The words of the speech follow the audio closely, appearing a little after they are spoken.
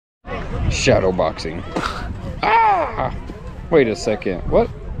Shadow boxing. Ah! Wait a second. What?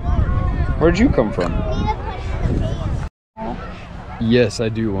 Where'd you come from? Yes, I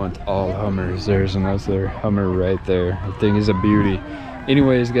do want all Hummers. There's another Hummer right there. The thing is a beauty.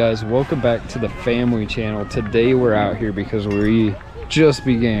 Anyways, guys, welcome back to the family channel. Today we're out here because we just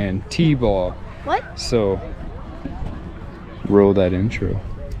began T-ball. What? So, roll that intro.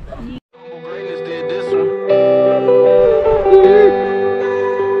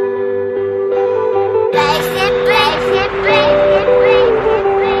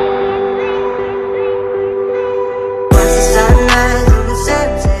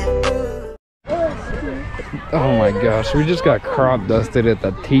 Oh my gosh, we just got crop dusted at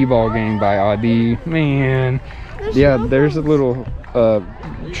the T-ball game by ID. Man, yeah, there's a little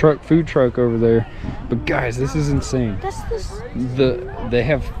food truck over there. But guys, this is insane. They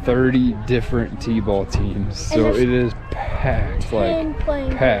have 30 different T-ball teams, so it is packed, like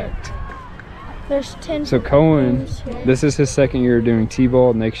packed. There's 10. So Coen, this is his second year doing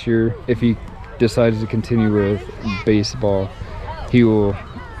T-ball. Next year, if he decides to continue with baseball, he will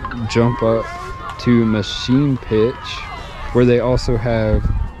jump up to machine pitch, where they also have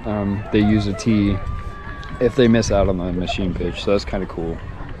they use a tee if they miss out on the machine pitch. So that's kind of cool.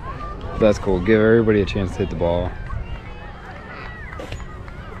 That's cool. Give everybody a chance to hit the ball.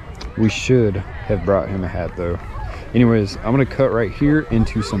 We should have brought him a hat though. Anyways, I'm gonna cut right here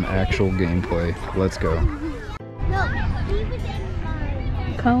into some actual gameplay. Let's go.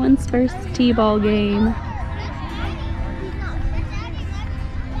 Coen's first T-ball game.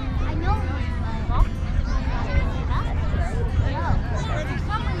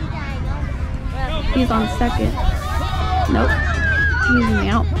 He's on second. Nope. He's in the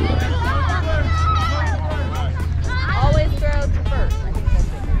outfield. Always throw to first. I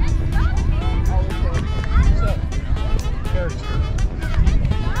think that's it.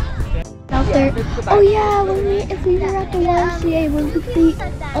 Out there. Oh yeah, if we were at the YMCA, when we beat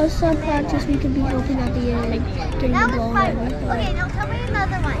us on practice, we could be helping at the end, getting the ball. Okay, now tell me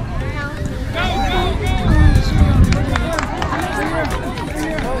another one.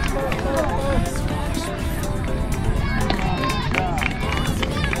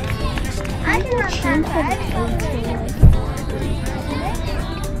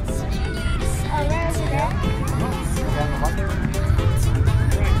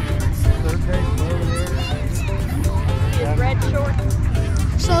 Red shorts.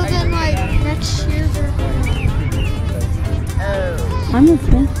 So then, like, next year they're I'm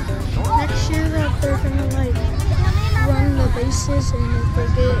listening. next year that they're gonna like run the bases, and if they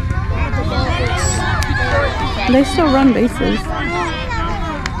get the ball, They still run bases.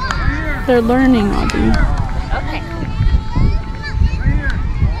 They're learning, Audrey. Okay.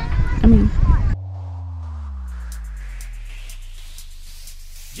 I mean,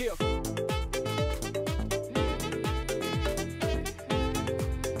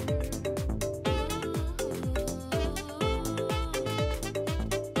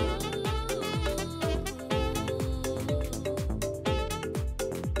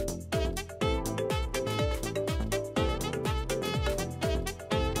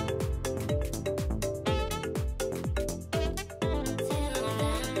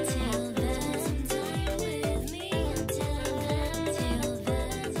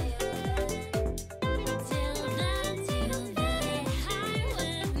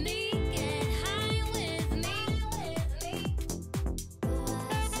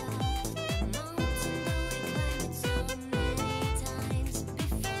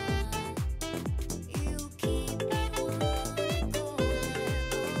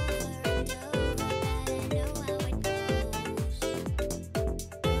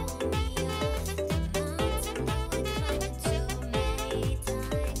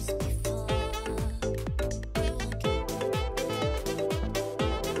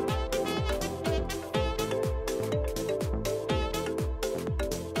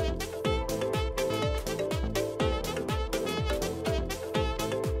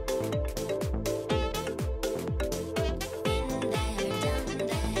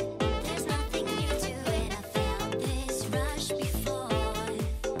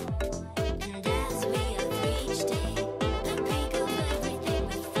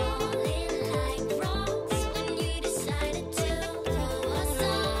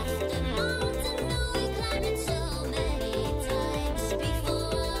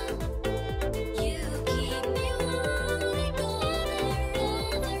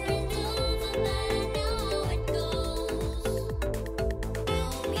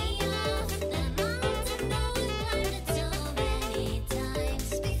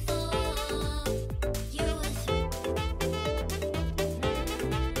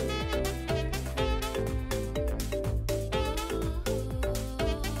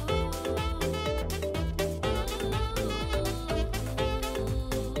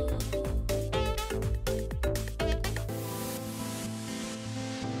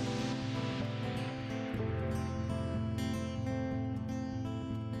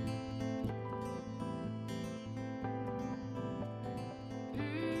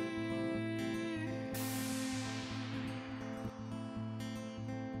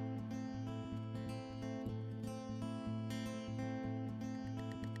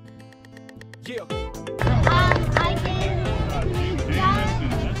 I did that.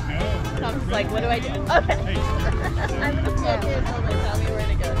 Tom's like, what do I do? Okay. I'm gonna pull up here until they tell me where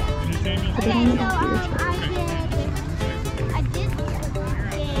to go. Put it on the back of your chair. I did games.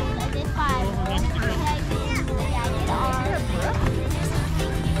 I did 5. I did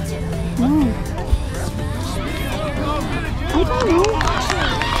No. I don't know.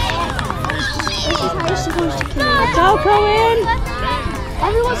 This is how you're supposed to kill it. Go, Coen!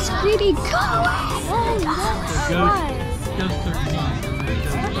 Everyone's screaming, Coen! Goes 13.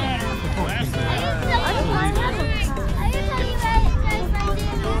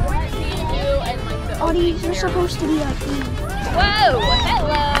 Audie, you're supposed to be like me. Whoa!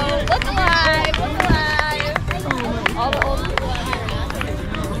 Hello! Look alive! Look alive! All the old people out here.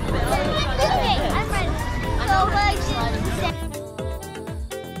 Okay, I'm ready. So much.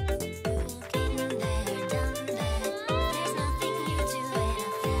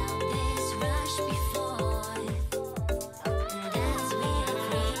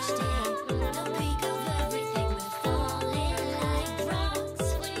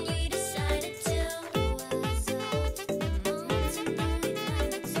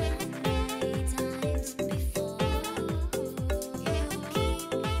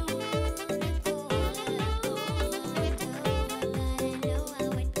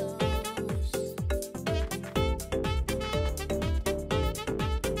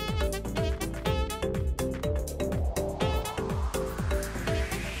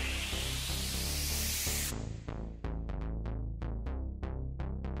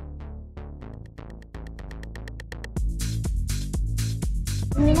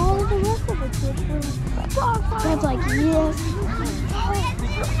 And then all of the rest of the kids were Dad's like, yes.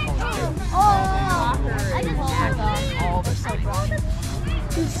 Oh, I just Oh, they're so bright.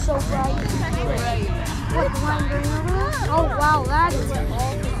 He's so bright. What wonder? Oh wow, that is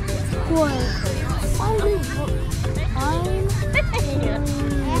good.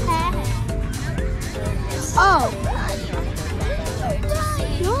 Oh.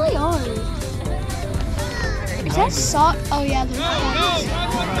 You really are. Is that salt? Oh yeah, there's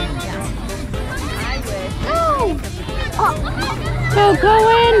No! Go,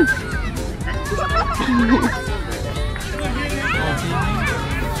 Coen!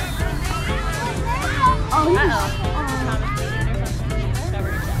 Oh,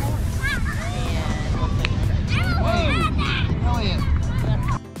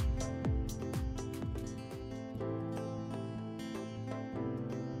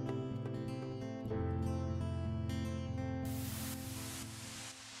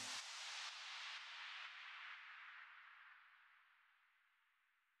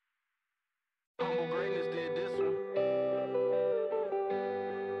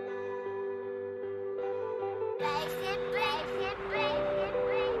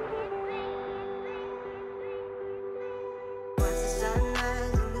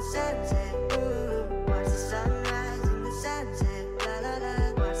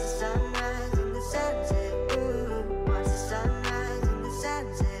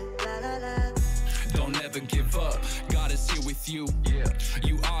 You. Yeah.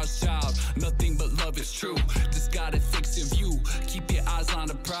 You are a child, nothing but love is true. Just gotta fix your view. Keep your eyes on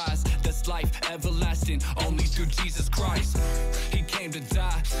the prize. That's life everlasting, only through Jesus Christ. He came to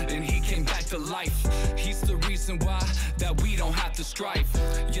die, and he came back to life. He's the reason why that we don't have to strive.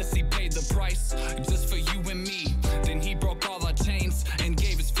 Yes, he paid the price just for you and me. Then he broke all our chains and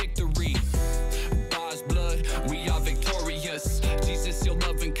gave us victory. By his blood, we are victorious. Jesus, your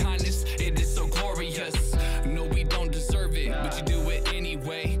love and kindness, it is so glorious. No, we don't deserve it, but you do it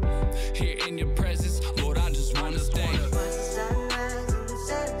anyway. Here in your presence, Lord, I just want to stay.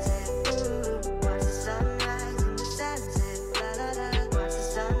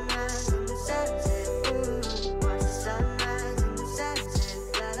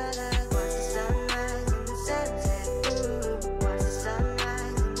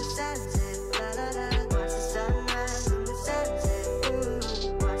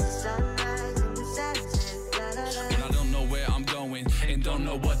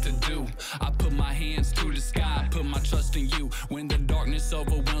 What to do. I put my hands to the sky, put my trust in you. When the darkness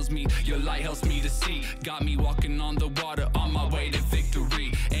overwhelms me, your light helps me to see. Got me walking on the water on my way to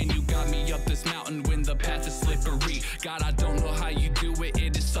victory. And you got me up this mountain when the path is slippery. God, I don't know how you do it,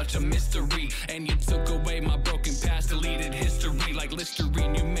 it is such a mystery. And you took away my broken past, deleted history like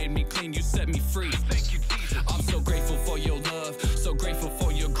Listerine. You made me clean, you set me free. Thank you, Jesus. I'm so grateful for your love, so grateful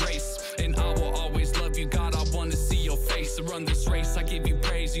for your grace. And I will always love you, God, I want to see your face. Run this race, I give you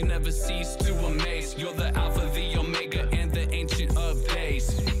praise, you never cease to amaze. You're the Alpha, the Omega, and the Ancient of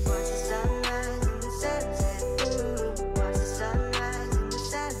Days.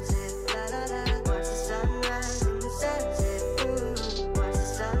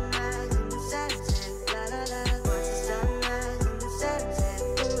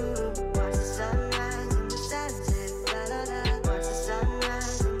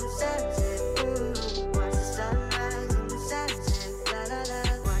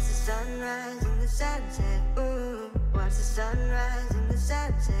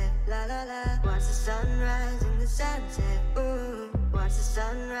 Watch the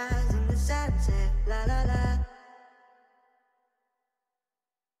sunrise and the sunset, la la la.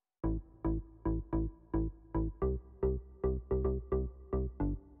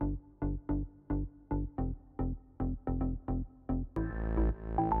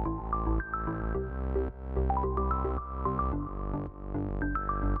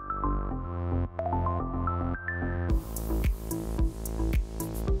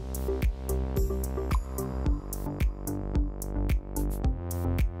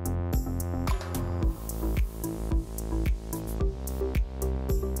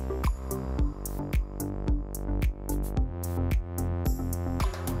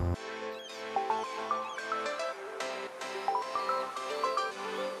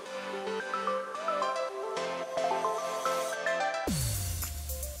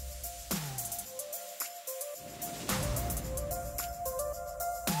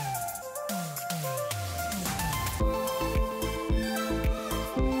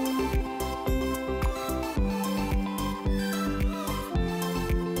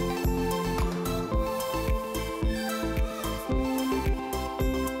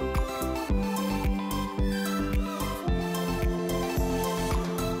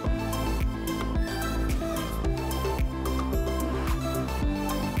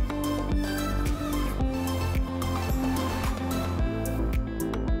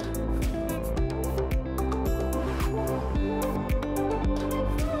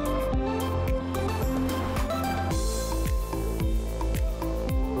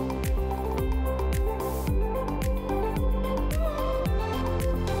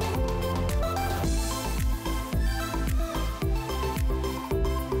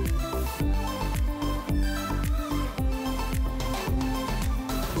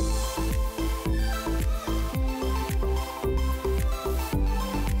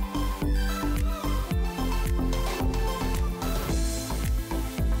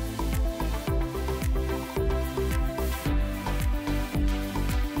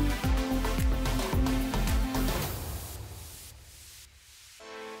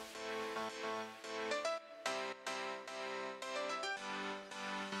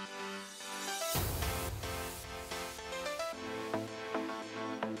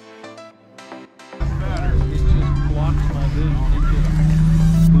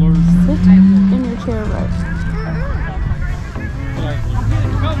 Sit in your chair, right?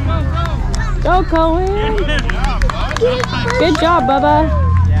 Go, Coen! Good job, Bubba.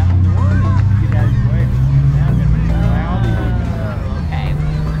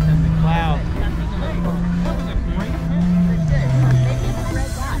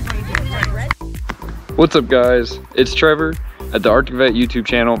 What's up, guys? It's Trevor at the Arctic Vette YouTube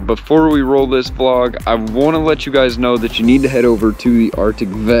channel. Before we roll this vlog, I want to let you guys know that you need to head over to the Arctic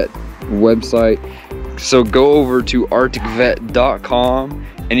Vette website. So go over to arcticvette.com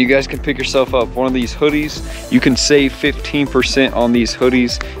and you guys can pick yourself up one of these hoodies. You can save 15% on these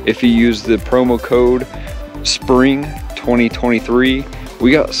hoodies if you use the promo code SPRING 2023.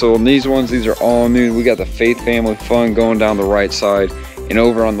 So on these ones, these are all new. We got the Faith Family Fun going down the right side, and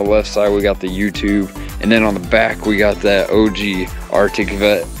over on the left side we got the YouTube, and then on the back we got that OG Arctic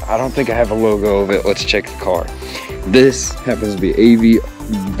Vette. I don't think I have a logo of it. Let's check the car. This happens to be AV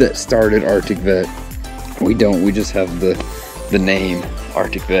that started Arctic Vette. We don't, we just have the name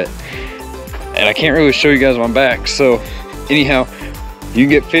Arctic Vette, and I can't really show you guys my back. So anyhow, you can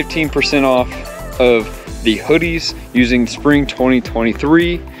get 15% off of the hoodies using Spring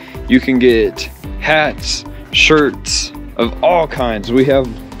 2023. You can get hats, shirts of all kinds. We have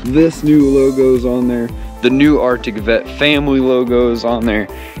this new logos on there, the new Arctic Vette family logos on there.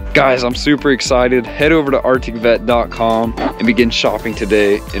 Guys, I'm super excited. Head over to arcticvette.com and begin shopping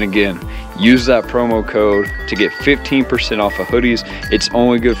today. And again, use that promo code to get 15% off of hoodies. It's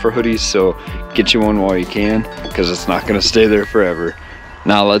only good for hoodies, so get you one while you can, because it's not gonna stay there forever.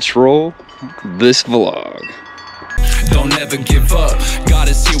 Now let's roll this vlog. Don't ever give up, God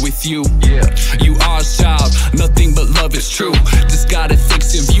is here with you. You are a child, nothing but love is true. Just gotta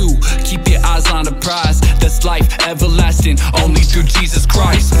fix your view, keep your eyes on the prize. That's life everlasting, only through Jesus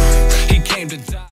Christ.